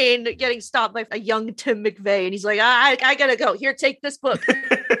 God. Wayne getting stopped by a young Tim McVeigh, and he's like, I gotta go. Here, take this book.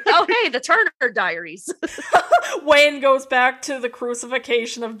 Oh, hey, the Turner Diaries. Wayne goes back to the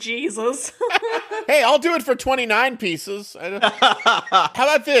crucifixion of Jesus. Hey, I'll do it for 29 pieces. How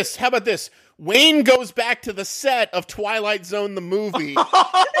about this? Wayne goes back to the set of Twilight Zone, the movie,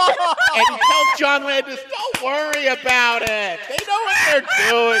 and he tells John Landis, don't worry about it. They know what they're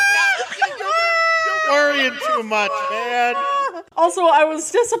doing. You're worrying too much, man. Also, I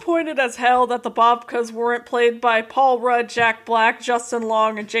was disappointed as hell that the Bobkas weren't played by Paul Rudd, Jack Black, Justin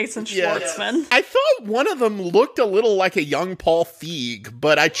Long, and Jason Schwartzman. Yes. I thought one of them looked a little like a young Paul Feig,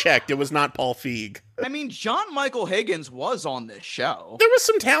 but I checked. It was not Paul Feig. I mean, John Michael Higgins was on this show. There was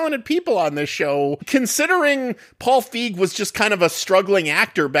some talented people on this show, considering Paul Feig was just kind of a struggling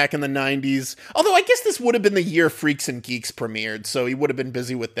actor back in the 90s. Although I guess this would have been the year Freaks and Geeks premiered, so he would have been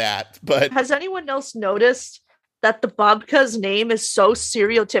busy with that. But has anyone else noticed that the Bobka's name is so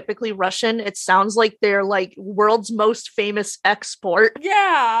stereotypically Russian? It sounds like they're like world's most famous export.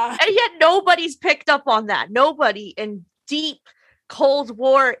 Yeah. And yet nobody's picked up on that. Nobody in deep Cold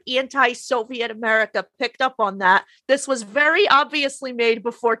War anti-Soviet America picked up on that. This was very obviously made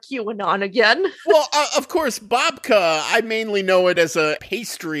before QAnon again. Well, of course, babka, I mainly know it as a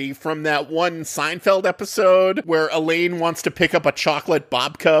pastry from that one Seinfeld episode where Elaine wants to pick up a chocolate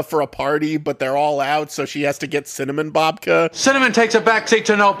babka for a party, but they're all out, so she has to get cinnamon babka. Cinnamon takes a backseat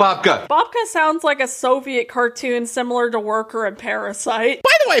to no babka. Babka sounds like a Soviet cartoon similar to Worker and Parasite.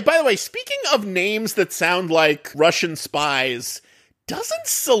 By the way, speaking of names that sound like Russian spies, doesn't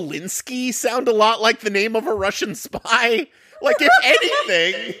Szalinski sound a lot like the name of a Russian spy? Like, if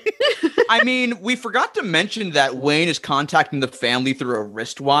anything. I mean, we forgot to mention that Wayne is contacting the family through a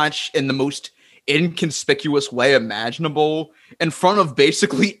wristwatch in the most inconspicuous way imaginable, in front of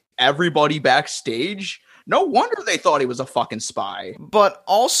basically everybody backstage. No wonder they thought he was a fucking spy. But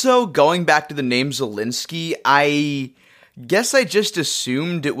also, going back to the name Szalinski, I guess I just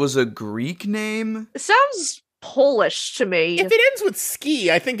assumed it was a Greek name. It sounds Polish to me. If it ends with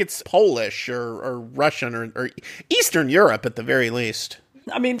ski, I think it's Polish or Russian or Eastern Europe at the very least.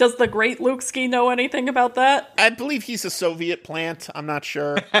 I mean, does the great Luke Ski know anything about that? I believe he's a Soviet plant. I'm not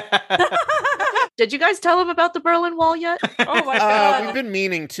sure. Did you guys tell him about the Berlin Wall yet? Oh my god. We've been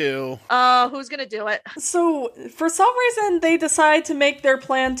meaning to. Who's gonna do it? So, for some reason, they decide to make their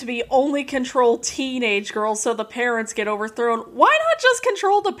plan to be only control teenage girls so the parents get overthrown. Why not just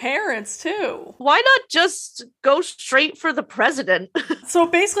control the parents, too? Why not just go straight for the president? So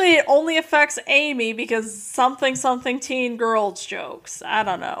basically, it only affects Amy because something teen girls jokes. I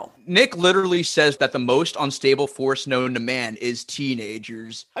don't know. Nick literally says that the most unstable force known to man is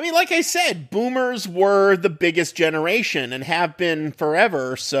teenagers. I mean, like I said, boomers were the biggest generation and have been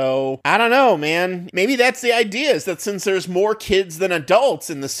forever, so I don't know, man. Maybe that's the idea, is that since there's more kids than adults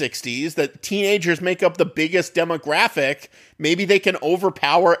in the 60s, that teenagers make up the biggest demographic, maybe they can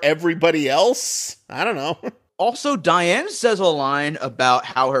overpower everybody else? I don't know. Also, Diane says a line about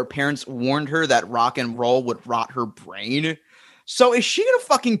how her parents warned her that rock and roll would rot her brain. So is she gonna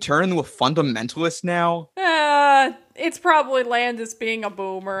fucking turn into a fundamentalist now? It's probably Landis being a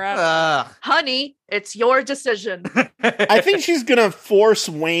boomer. Honey, it's your decision. I think she's gonna force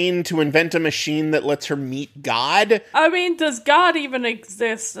Wayne to invent a machine that lets her meet God. I mean, does God even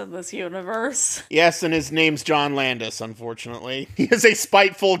exist in this universe? Yes, and his name's John Landis, unfortunately. He is a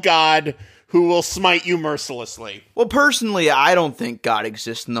spiteful God who will smite you mercilessly. Well, personally, I don't think God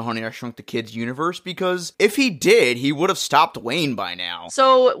exists in the Honey, I Shrunk the Kids universe, because if he did, he would have stopped Wayne by now.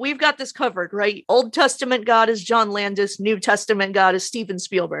 So we've got this covered, right? Old Testament God is John Landis, New Testament God is Steven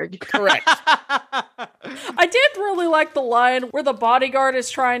Spielberg. Correct. I did really like the line where the bodyguard is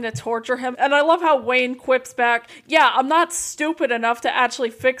trying to torture him, and I love how Wayne quips back, yeah, I'm not stupid enough to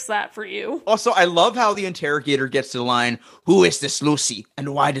actually fix that for you. Also, I love how the interrogator gets to the line, who is this Lucy,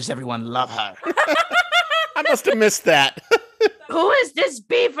 and why does everyone love her? I must have missed that. Who is this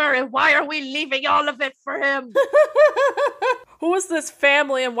beaver and why are we leaving all of it for him? Who is this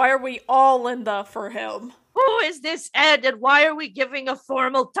family and why are we all in the for him? Who is this Ed and why are we giving a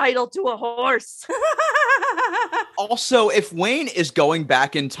formal title to a horse? Also, if Wayne is going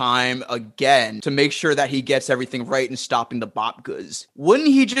back in time again to make sure that he gets everything right and stopping the Bopgoes, wouldn't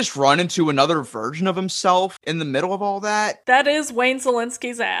he just run into another version of himself in the middle of all that? That is Wayne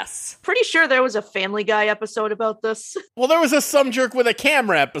Zielinski's ass. Pretty sure there was a Family Guy episode about this. Well, there was a Some Jerk with a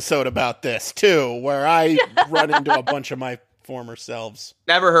Camera episode about this, too, where I run into a bunch of my former selves.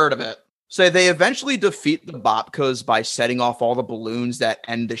 Never heard of it. So they eventually defeat the Bopgoes by setting off all the balloons that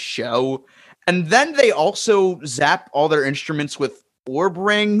end the show. And then they also zap all their instruments with orb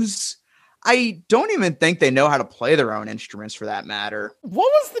rings. I don't even think they know how to play their own instruments for that matter.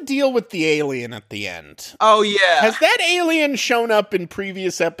 What was the deal with the alien at the end? Oh, yeah. Has that alien shown up in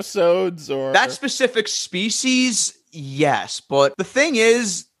previous episodes? Or that specific species, yes. But the thing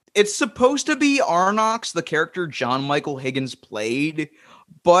is, it's supposed to be Arnox, the character John Michael Higgins played.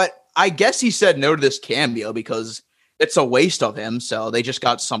 But I guess he said no to this cameo because it's a waste of him, so they just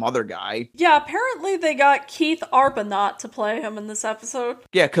got some other guy. Yeah, apparently they got Keith Arbonat to play him in this episode.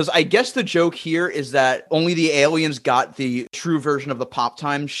 Yeah, because I guess the joke here is that only the aliens got the true version of the Pop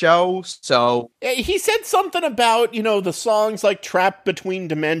Time show, so... He said something about, the songs like Trapped Between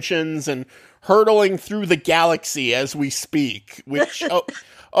Dimensions and Hurtling Through the Galaxy as we speak, which...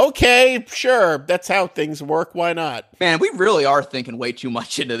 Okay, sure. That's how things work. Why not? Man, we really are thinking way too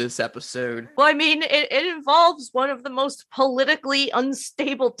much into this episode. Well, I mean, it involves one of the most politically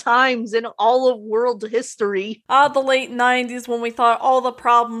unstable times in all of world history. The late 90s when we thought all the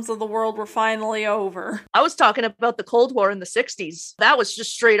problems of the world were finally over. I was talking about the Cold War in the 60s. That was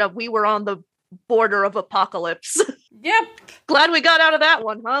just straight up, we were on the border of apocalypse. Yep. Glad we got out of that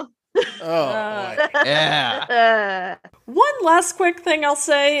one, huh? Yeah. One last quick thing I'll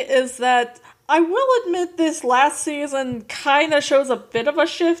say is that I will admit this last season kind of shows a bit of a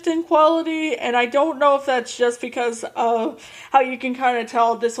shift in quality, and I don't know if that's just because of how you can kind of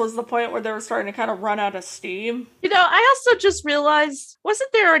tell this was the point where they were starting to kind of run out of steam. I also just realized,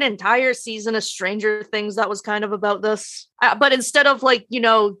 wasn't there an entire season of Stranger Things that was kind of about this? But instead of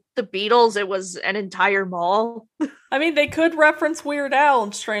the Beatles, it was an entire mall. I mean, they could reference Weird Al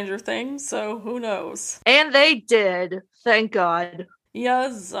in Stranger Things, so who knows? And they did, thank God.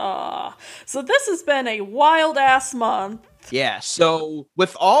 Yazza. So this has been a wild-ass month. Yeah, so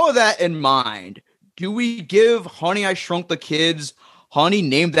with all of that in mind, do we give Honey, I Shrunk the Kids, Honey,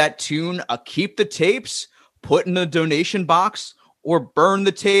 Name That Tune, a keep the tapes, put in the donation box, or burn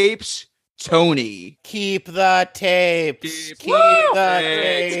the tapes? Tony. Keep the tapes. Keep the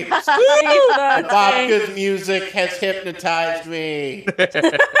tapes. The Bopgoes music has hypnotized me.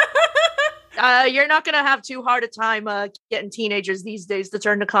 You're not going to have too hard a time getting teenagers these days to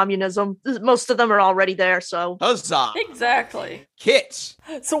turn to communism. Most of them are already there, so. Huzzah. Exactly. Kits.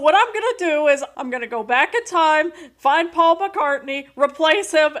 So what I'm going to do is I'm going to go back in time, find Paul McCartney,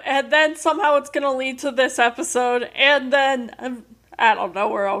 replace him, and then somehow it's going to lead to this episode, and then... I don't know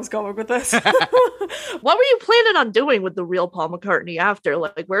where I was going with this. What were you planning on doing with the real Paul McCartney after?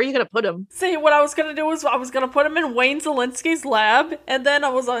 Like, where are you going to put him? See, what I was going to do is I was going to put him in Wayne Zielinski's lab, and then I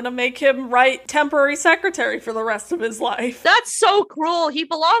was going to make him write temporary secretary for the rest of his life. That's so cruel. He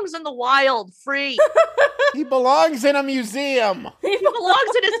belongs in the wild, free. He belongs in a museum. He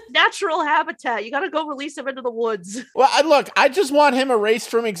belongs in his natural habitat. You got to go release him into the woods. Well, I just want him erased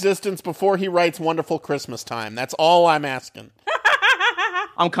from existence before he writes Wonderful Christmas Time. That's all I'm asking.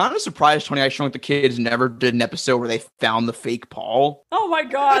 I'm kind of surprised Honey, I Shrunk the Kids never did an episode where they found the fake Paul. Oh my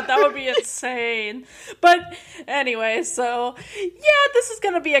god, that would be insane. But anyway, so yeah, this is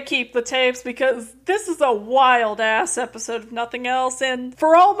going to be a keep the tapes because this is a wild-ass episode if nothing else. And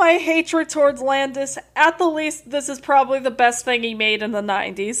for all my hatred towards Landis, at the least, this is probably the best thing he made in the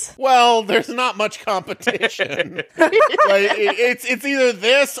 90s. Well, there's not much competition. It's either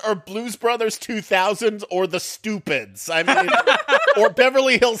this or Blues Brothers 2000 or The Stupids. I mean, or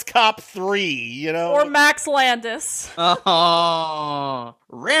Beverly Hills Cop 3, Or Max Landis. Oh,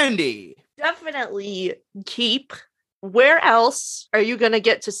 Randy. Definitely keep. Where else are you going to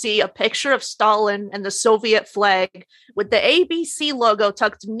get to see a picture of Stalin and the Soviet flag with the ABC logo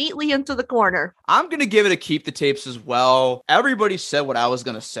tucked neatly into the corner? I'm going to give it a keep the tapes as well. Everybody said what I was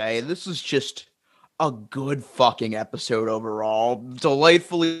going to say. This is just a good fucking episode overall.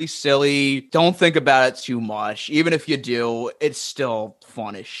 Delightfully silly. Don't think about it too much. Even if you do, it's still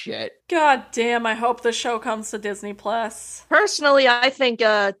fun as shit. God damn, I hope the show comes to Disney Plus. Personally, I think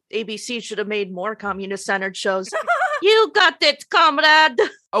ABC should have made more communist-centered shows. You got it, comrade!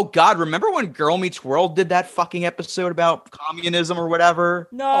 Oh god, remember when Girl Meets World did that fucking episode about communism or whatever?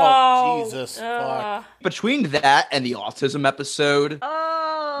 No. Oh, Jesus, fuck. Between that and the autism episode.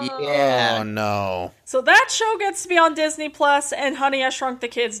 Yeah. Oh, no. So that show gets to be on Disney Plus, and Honey, I Shrunk the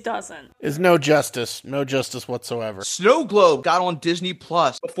Kids doesn't. There's no justice. No justice whatsoever. Snow Globe got on Disney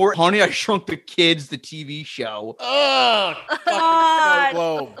Plus before Honey, I Shrunk the Kids, the TV show. Ugh! God. Snow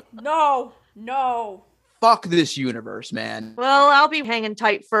Globe. No. Fuck this universe, man. Well, I'll be hanging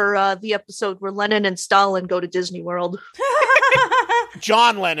tight for the episode where Lenin and Stalin go to Disney World.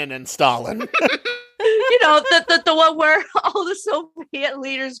 John Lennon and Stalin. You know, the one where all the Soviet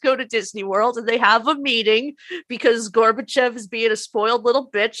leaders go to Disney World and they have a meeting because Gorbachev is being a spoiled little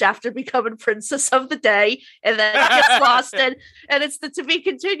bitch after becoming princess of the day, and then it gets lost, and it's the to be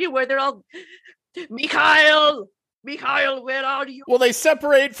continued where they're all, Mikhail, where are you? Well, they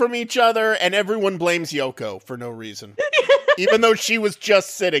separate from each other, and everyone blames Yoko for no reason. Even though she was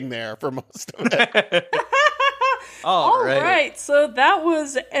just sitting there for most of it. All right, so that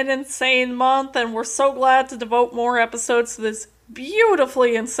was an insane month, and we're so glad to devote more episodes to this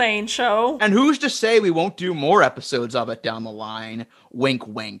beautifully insane show. And who's to say we won't do more episodes of it down the line? Wink,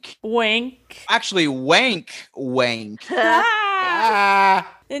 wink. Wink. Actually, wank, wank. And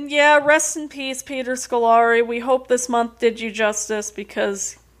yeah, rest in peace, Peter Scolari. We hope this month did you justice,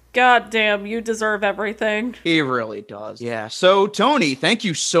 because god damn, you deserve everything. He really does. Yeah, so Tony, thank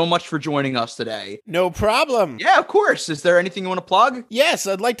you so much for joining us today. No problem. Yeah, of course. Is there anything you want to plug? Yes,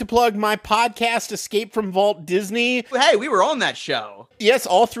 I'd like to plug my podcast, Escape from Vault Disney. Hey, we were on that show. Yes,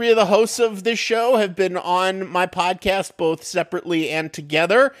 all three of the hosts of this show have been on my podcast, both separately and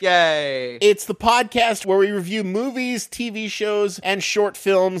together. Yay. It's the podcast where we review movies, TV shows, and short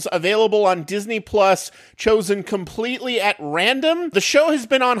films available on Disney Plus, chosen completely at random. The show has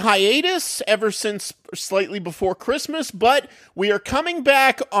been on hiatus ever since slightly before Christmas, but we are coming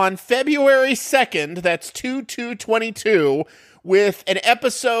back on February 2nd, that's 2/2/22, with an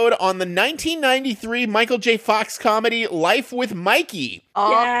episode on the 1993 Michael J. Fox comedy Life with Mikey.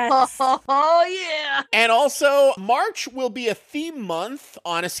 Yes. Oh, yeah. And also, March will be a theme month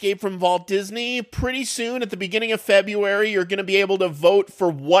on Escape from Vault Disney. Pretty soon, at the beginning of February, you're going to be able to vote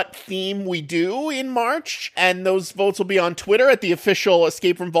for what theme we do in March. And those votes will be on Twitter at the official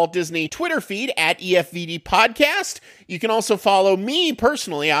Escape from Vault Disney Twitter feed at EFVD Podcast. You can also follow me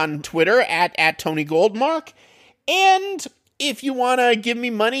personally on Twitter at Tony Goldmark. And if you want to give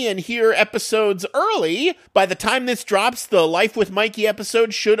me money and hear episodes early, by the time this drops, the Life with Mikey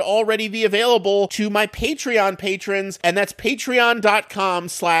episode should already be available to my Patreon patrons, and that's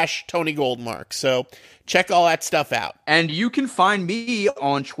patreon.com/Tony Goldmark. So check all that stuff out. And you can find me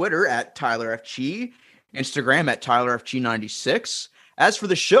on Twitter at TylerFG, Instagram at TylerFG96. As for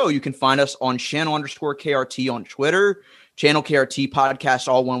the show, you can find us on channel_KRT on Twitter, Channel KRT Podcast,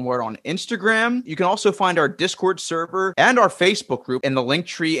 all one word, on Instagram. You can also find our Discord server and our Facebook group in the link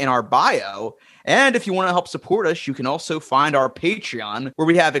tree in our bio. And if you want to help support us, you can also find our Patreon, where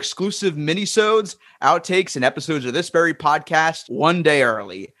we have exclusive minisodes, outtakes, and episodes of this very podcast one day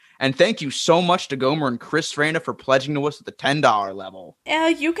early. And thank you so much to Gomer and Chris Reyna for pledging to us at the $10 level.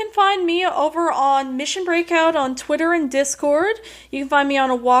 You can find me over on Mission Breakout on Twitter and Discord. You can find me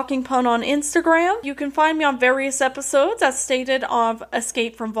on A Walking Pun on Instagram. You can find me on various episodes, as stated, of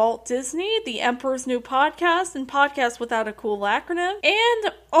Escape from Vault Disney, The Emperor's New Podcast, and Podcast Without a Cool Acronym.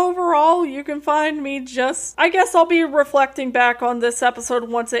 And overall, you can find me I guess I'll be reflecting back on this episode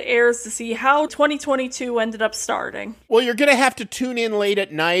once it airs to see how 2022 ended up starting. Well, you're going to have to tune in late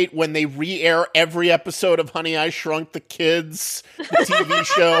at night when they re-air every episode of Honey, I Shrunk the Kids, the TV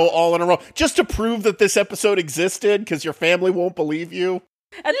show, all in a row, just to prove that this episode existed, because your family won't believe you.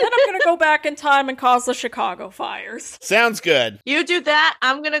 And then I'm going to go back in time and cause the Chicago fires. Sounds good. You do that,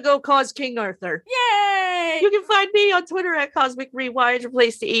 I'm going to go cause King Arthur. Yay! You can find me on Twitter at Cosmic Rewired,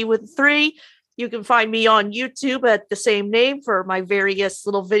 replace the E with 3. You can find me on YouTube at the same name for my various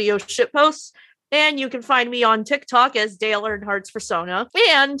little video shitposts. And you can find me on TikTok as Dale Earnhardt's Persona.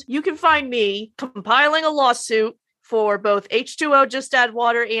 And you can find me compiling a lawsuit for both H2O Just Add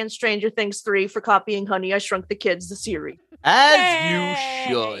Water and Stranger Things 3 for copying Honey, I Shrunk the Kids, the series. As you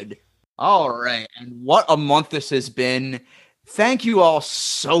should. All right. And what a month this has been. Thank you all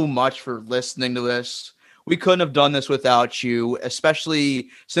so much for listening to this. We couldn't have done this without you, especially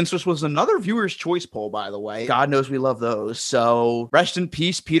since this was another viewer's choice poll, by the way. God knows we love those. So rest in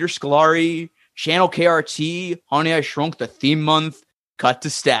peace, Peter Scolari, Channel KRT, Honey, I Shrunk the Theme Month, cut to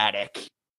static.